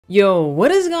Yo,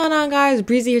 what is going on, guys?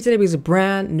 Breezy here today with a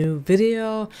brand new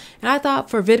video. And I thought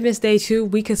for Vlogmas Day 2,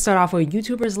 we could start off with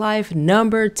YouTuber's Life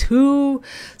number 2.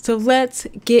 So let's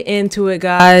get into it,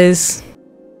 guys.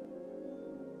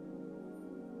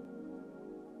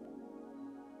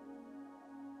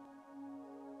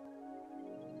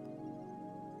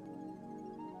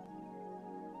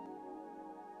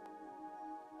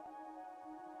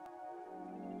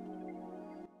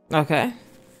 Okay.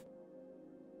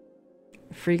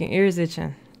 Freaking ears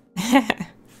itching.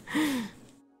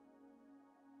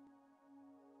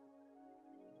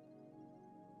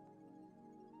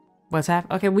 What's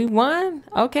happening? Okay, we won.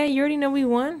 Okay, you already know we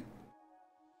won.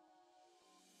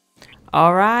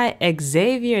 All right,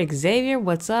 Xavier,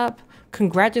 what's up?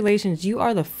 Congratulations, you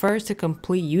are the first to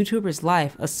complete YouTuber's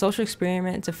Life, a social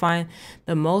experiment to find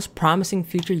the most promising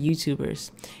future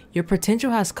YouTubers. Your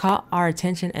potential has caught our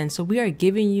attention, and so we are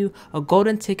giving you a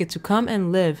golden ticket to come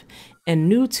and live in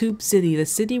YouTube City, the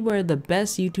city where the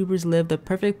best YouTubers live, the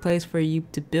perfect place for you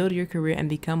to build your career and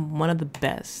become one of the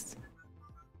best.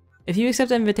 If you accept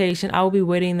the invitation, I will be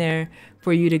waiting there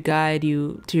for you to guide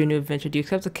you to your new adventure. Do you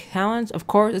accept the challenge? Of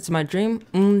course, it's my dream.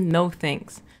 No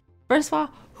thanks. First of all,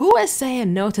 who is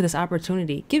saying no to this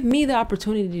opportunity? Give me the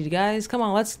opportunity, guys. Come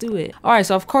on, let's do it. All right,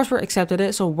 so of course we're accepted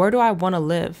it. So where do I want to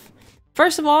live?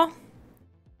 First of all,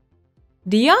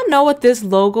 do y'all know what this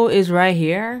logo is right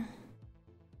here?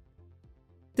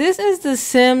 This is the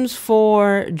Sims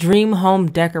 4 Dream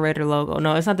Home Decorator logo.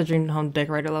 No, it's not the Dream Home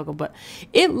Decorator logo, but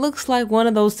it looks like one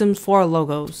of those Sims 4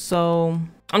 logos. So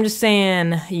I'm just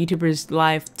saying, YouTuber's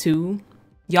Life 2.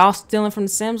 Y'all stealing from the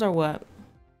Sims or what?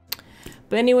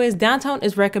 But anyways, downtown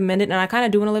is recommended, and I kind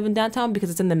of do want to live in downtown because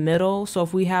it's in the middle. So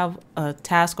if we have a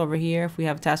task over here,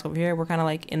 we're kind of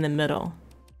like in the middle.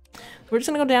 We're just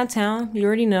gonna go downtown. You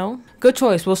already know. Good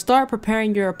choice. We'll start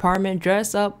preparing your apartment.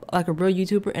 Dress up like a real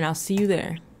YouTuber, and I'll see you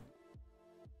there.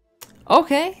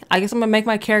 Okay, I guess I'm gonna make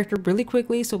my character really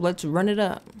quickly, so let's run it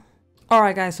up.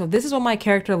 Alright guys, so this is what my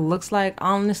character looks like.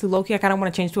 Honestly, low-key, I kind of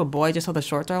want to change to a boy just so the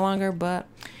shorts are longer, but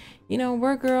you know,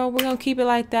 we're a girl, we're gonna keep it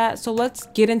like that, so let's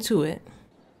get into it.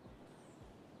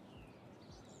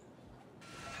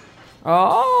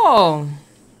 Oh!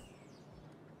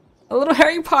 A little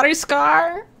Harry Potter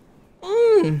scar?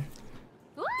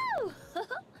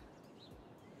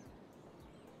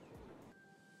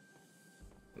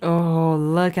 Oh,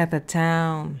 look at the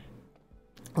town.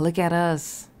 Look at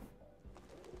us.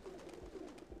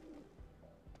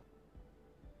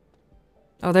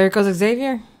 Oh, there goes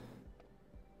Xavier.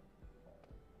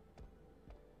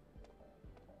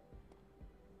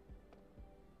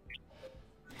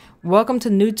 Welcome to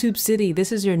YouTube City.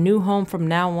 This is your new home from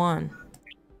now on.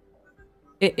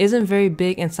 It isn't very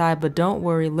big inside, but don't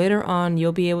worry. Later on,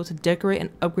 you'll be able to decorate and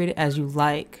upgrade it as you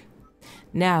like.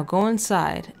 Now, go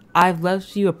inside. I've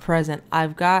left you a present.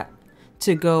 I've got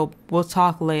to go. We'll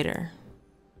talk later.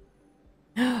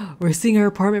 We're seeing our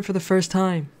apartment for the first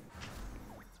time.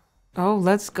 Oh,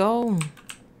 let's go.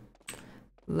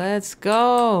 Let's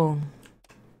go.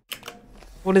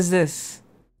 What is this?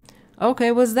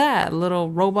 Okay, what's that? A little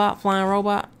robot, flying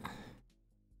robot?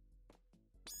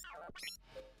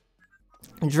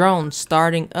 Drone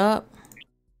starting up.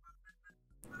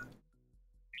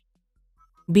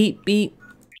 Beep, beep.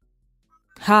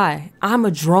 Hi, I'm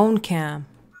a drone cam.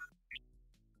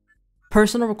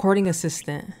 Personal recording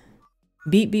assistant.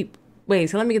 Beep, beep.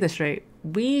 Wait, so let me get this straight.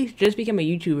 We just became a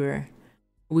YouTuber.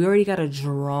 We already got a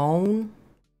drone?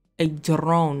 A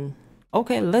drone.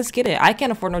 Okay, let's get it. I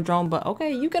can't afford no drone, but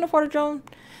okay, you can afford a drone.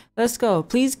 Let's go.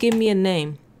 Please give me a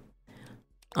name.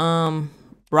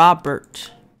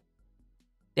 Robert.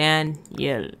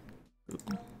 Daniel.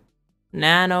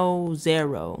 Nano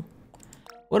Zero.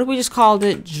 What if we just called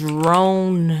it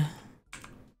Drone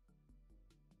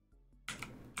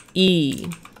E?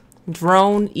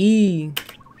 Drone E.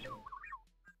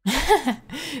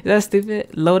 That's stupid.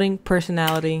 Loading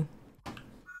personality.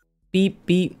 Beep,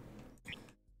 beep.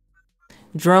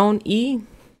 Drone E.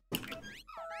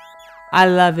 I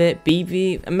love it. Beep,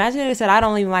 beep. Imagine if they said, I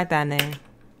don't even like that name.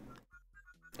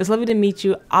 It's lovely to meet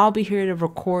you. I'll be here to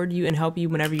record you and help you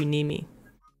whenever you need me.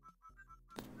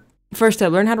 First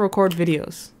step, learn how to record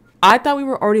videos. I thought we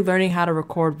were already learning how to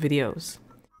record videos.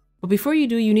 But before you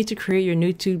do, you need to create your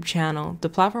YouTube channel, the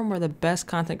platform where the best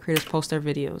content creators post their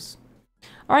videos.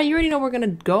 Alright, you already know what we're gonna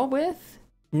go with.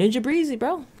 Ninja Breezy,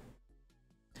 bro.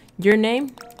 Your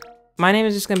name? My name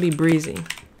is just gonna be Breezy.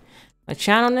 My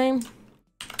channel name?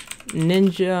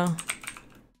 Ninja.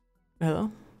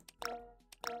 Hello?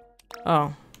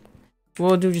 Oh.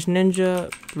 We'll do just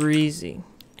Ninja Breezy.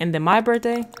 And then my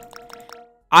birthday?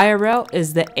 IRL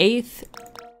is the 8th,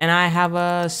 and I have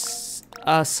a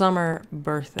summer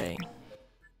birthday.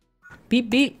 Beep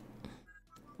beep.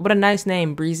 What a nice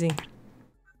name, Breezy.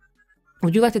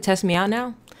 Would you like to test me out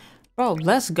now? Bro,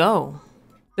 let's go.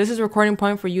 This is a recording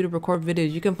point for you to record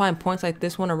videos. You can find points like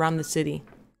this one around the city.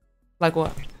 Like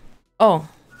what? Oh,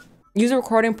 use a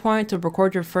recording point to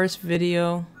record your first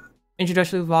video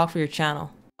introductory vlog for your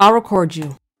channel. I'll record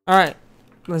you. All right,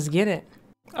 let's get it.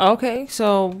 Okay,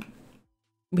 so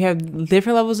we have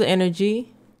different levels of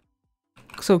energy.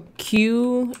 So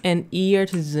Q and E are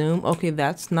to zoom. Okay,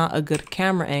 that's not a good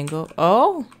camera angle.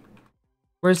 Oh,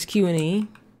 where's Q and E?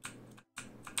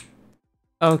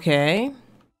 Okay.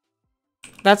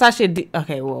 That's actually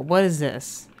okay, well, what is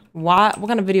this? What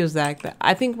kind of video is that?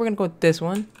 I think we're gonna go with this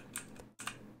one.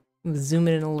 Zoom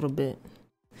it in a little bit.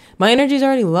 My energy is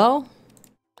already low.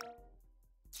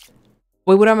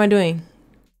 Wait, what am I doing?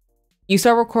 You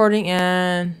start recording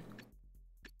and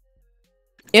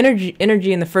energy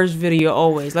in the first video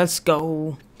always. Let's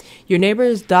go. Your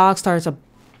neighbor's dog starts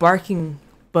barking,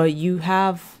 but you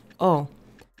have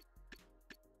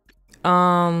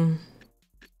I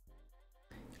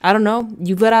don't know.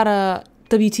 You let out a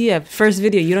WTF first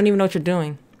video. You don't even know what you're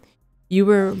doing. You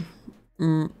were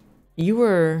I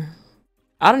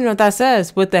don't even know what that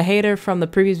says with the hater from the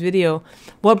previous video.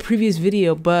 What previous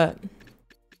video? But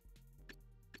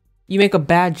you make a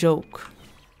bad joke.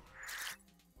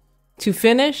 To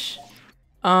finish,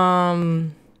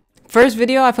 first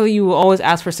video, I feel like you will always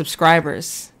ask for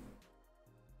subscribers.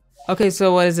 Okay,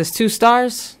 so what is this? 2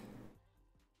 stars?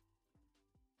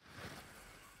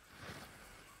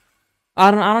 I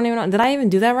don't even know. Did I even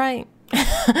do that right?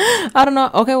 I don't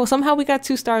know. Okay, well, somehow we got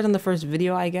 2 stars on the first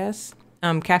video, I guess.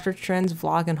 Capture trends,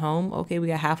 vlog, and home. Okay, we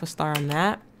got half a star on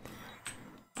that.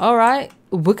 All right,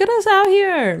 look at us out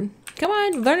here. Come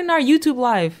on, learning our YouTube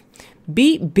life.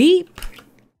 Beep, beep.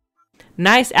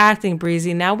 Nice acting,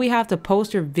 Breezy. Now we have to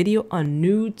post your video on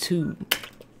YouTube.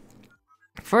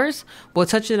 First, we'll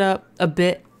touch it up a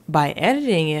bit by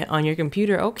editing it on your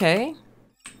computer. Okay.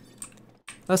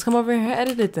 Let's come over here and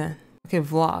edit it then. Okay,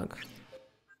 vlog.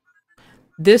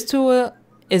 This tool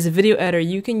is a video editor.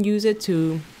 You can use it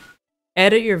to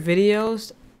edit your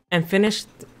videos and finish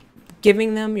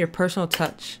giving them your personal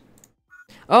touch.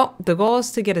 Oh, the goal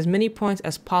is to get as many points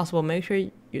as possible. Make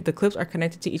sure the clips are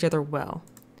connected to each other well.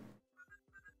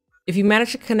 If you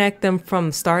manage to connect them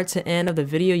from start to end of the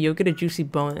video, you'll get a juicy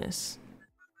bonus.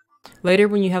 Later,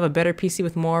 when you have a better PC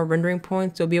with more rendering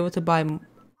points, you'll be able to buy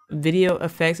video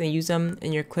effects and use them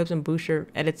in your clips and boost your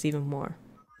edits even more.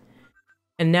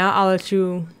 And now I'll let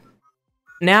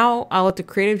the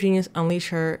creative genius unleash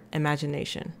her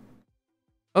imagination.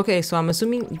 Okay, so I'm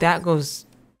assuming that goes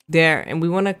there, and we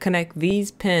want to connect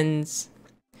these pins.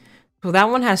 So that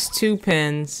one has 2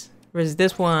 pins, whereas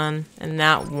this one and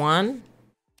that one.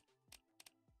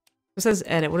 It says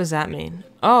edit. What does that mean?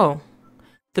 Oh,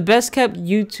 the best kept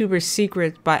YouTuber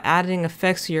secret. By adding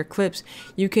effects to your clips,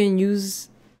 you can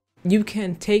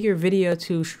take your video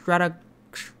to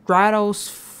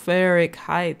stratospheric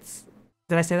heights.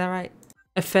 Did I say that right?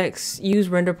 Effects use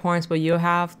render points, but you'll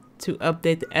have to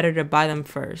update the editor to buy them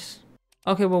first.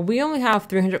 Okay, well, we only have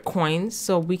 300 coins,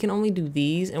 so we can only do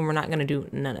these, and we're not gonna do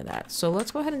none of that. So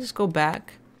let's go ahead and just go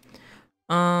back.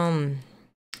 I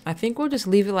think we'll just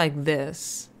leave it like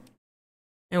this,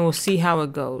 and we'll see how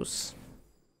it goes.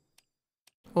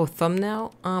 Oh,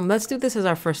 thumbnail. Let's do this as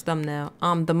our first thumbnail.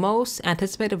 The most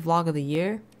anticipated vlog of the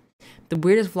year, the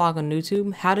weirdest vlog on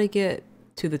YouTube, how to get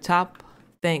to the top.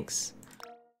 Thanks.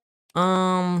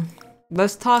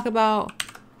 Let's talk about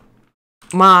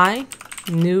my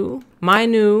new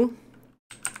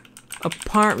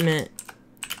apartment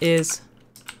is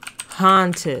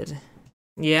haunted.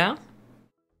 Yeah,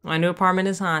 my new apartment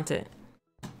is haunted.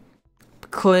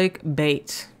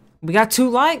 Clickbait. We got 2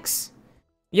 likes.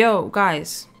 Yo,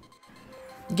 guys,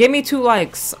 give me 2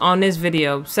 likes on this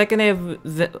video. Second day of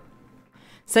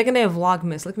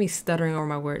Vlogmas. Look at me stuttering over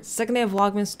my words. Second day of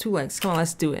Vlogmas, 2 likes. Come on,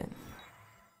 let's do it.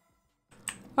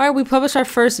 All right, we published our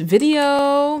first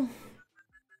video.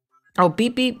 Oh,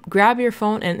 beep beep. Grab your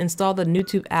phone and install the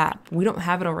YouTube app. We don't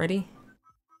have it already.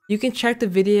 You can check the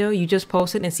video you just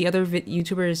posted and see other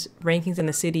YouTubers' rankings in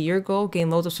the city. Your goal: gain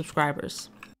loads of subscribers.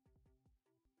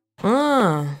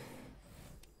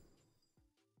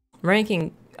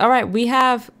 Ranking. All right, we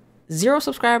have 0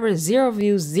 subscribers, 0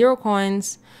 views, 0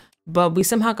 coins, but we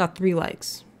somehow got 3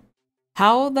 likes.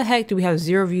 How the heck do we have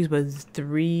 0 views but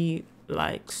 3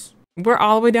 likes? We're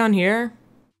all the way down here.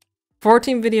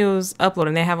 14 videos uploaded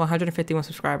and they have 151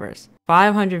 subscribers.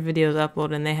 500 videos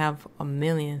uploaded and they have 1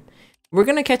 million. We're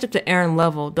gonna catch up to Aaron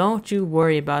level. Don't you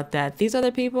worry about that. These other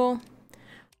people,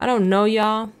 I don't know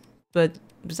y'all, but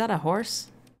is that a horse?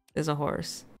 There's a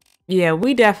horse. Yeah,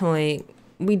 we definitely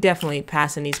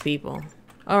passing these people.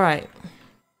 All right.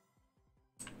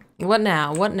 What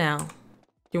now? What now?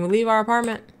 Can we leave our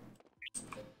apartment?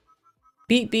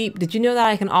 Beep beep. Did you know that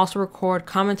I can also record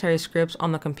commentary scripts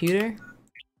on the computer?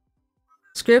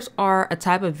 Scripts are a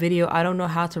type of video I don't know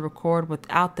how to record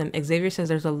without them. Xavier says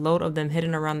there's a load of them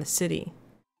hidden around the city.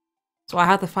 So I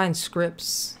have to find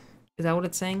scripts. Is that what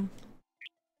it's saying?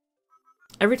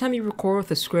 Every time you record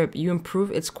with a script, you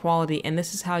improve its quality, and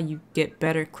this is how you get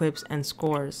better clips and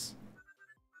scores.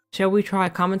 Shall we try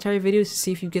commentary videos to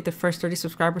see if you get the first 30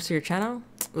 subscribers to your channel?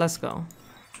 Let's go.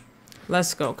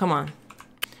 Let's go. Come on.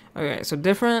 Okay, so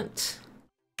different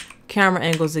camera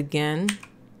angles again.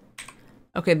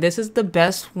 Okay, this is the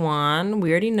best one.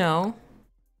 We already know.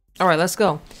 All right, let's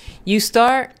go. You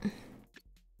start.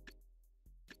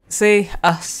 Say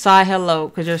sigh hello,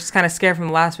 because you're kind of scared from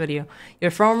the last video.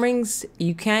 Your phone rings,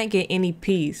 you can't get any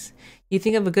peace. You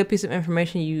think of a good piece of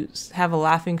information, you have a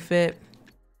laughing fit.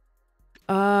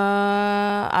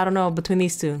 I don't know, between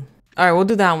these two. All right, we'll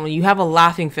do that one. You have a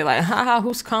laughing fit, like, haha,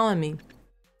 who's calling me?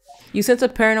 You sense a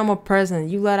paranormal presence.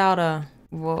 You let out a,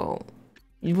 whoa.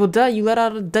 Well, duh, you let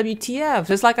out a WTF,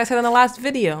 just like I said in the last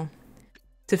video.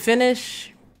 To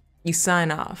finish, you sign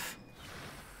off.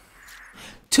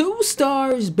 2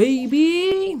 stars,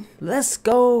 baby. Let's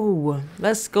go.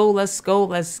 Let's go. Let's go.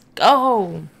 Let's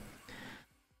go.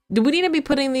 Do we need to be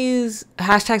putting these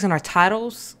hashtags in our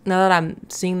titles now that I'm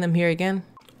seeing them here again?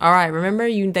 All right. Remember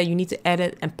that you need to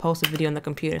edit and post a video on the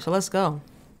computer. So let's go.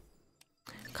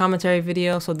 Commentary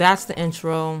video. So that's the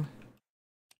intro.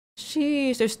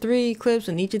 Sheesh, there's 3 clips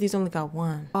and each of these only got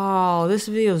 1. Oh, this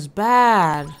video is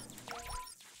bad.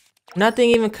 Nothing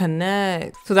even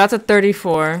connects. So that's a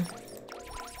 34.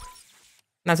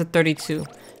 That's a 32.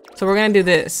 So we're gonna do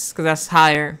this because that's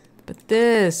higher. But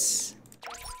this.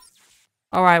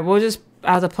 All right, we'll just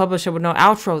as a publisher with no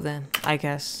outro then, I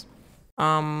guess.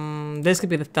 This could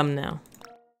be the thumbnail.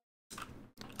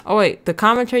 Oh wait, the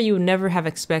commentary you would never have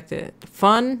expected.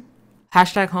 Fun,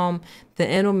 hashtag home. The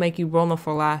end will make you roll no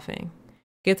for laughing.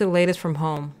 Get the latest from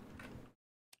home.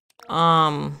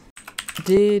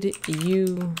 Did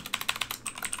you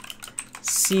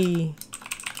see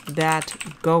that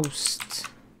ghost?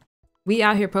 We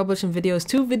out here publishing videos.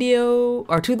 2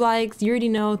 likes. You already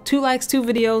know. 2 likes, 2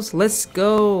 videos. Let's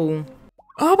go.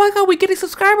 Oh my god, we're getting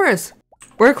subscribers.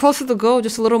 We're close to the goal,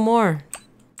 just a little more.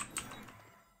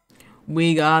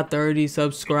 We got 30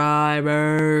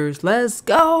 subscribers. Let's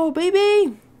go,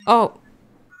 baby. Oh,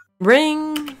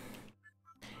 ring.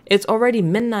 It's already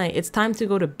midnight. It's time to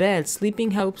go to bed.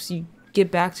 Sleeping helps you get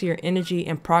back to your energy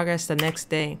and progress the next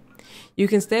day. You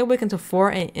can stay awake until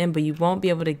 4 a.m., but you won't be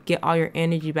able to get all your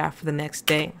energy back for the next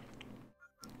day.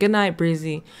 Good night,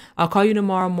 Breezy. I'll call you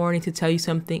tomorrow morning to tell you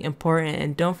something important,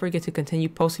 and don't forget to continue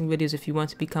posting videos if you want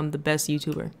to become the best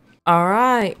YouTuber. All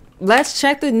right, let's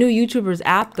check the new YouTubers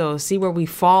app though, see where we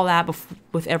fall at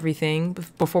with everything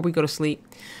before we go to sleep.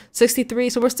 63,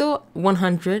 so we're still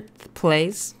 100th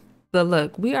place, but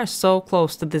look, we are so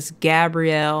close to this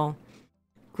Gabrielle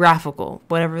graphical,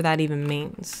 whatever that even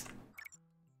means.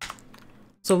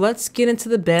 So let's get into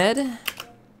the bed.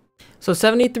 So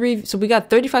 73, so we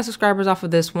got 35 subscribers off of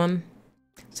this one.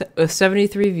 So,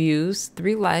 73 views,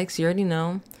 3 likes, you already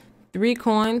know. 3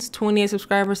 coins, 28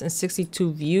 subscribers, and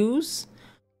 62 views.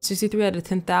 63 out of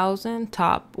 10,000,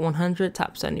 top 100,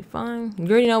 top 75. You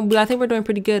already know, but I think we're doing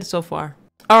pretty good so far.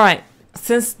 All right,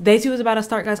 since day 2 is about to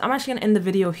start, guys, I'm actually gonna end the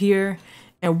video here.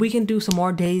 And we can do some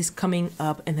more days coming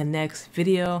up in the next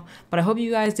video. But I hope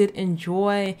you guys did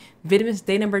enjoy Vitamin's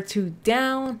day number 2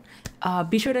 down.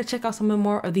 Be sure to check out some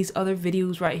more of these other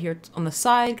videos right here on the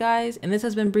side, guys. And this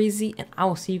has been Breezy, and I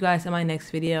will see you guys in my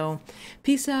next video.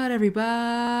 Peace out,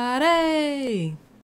 everybody.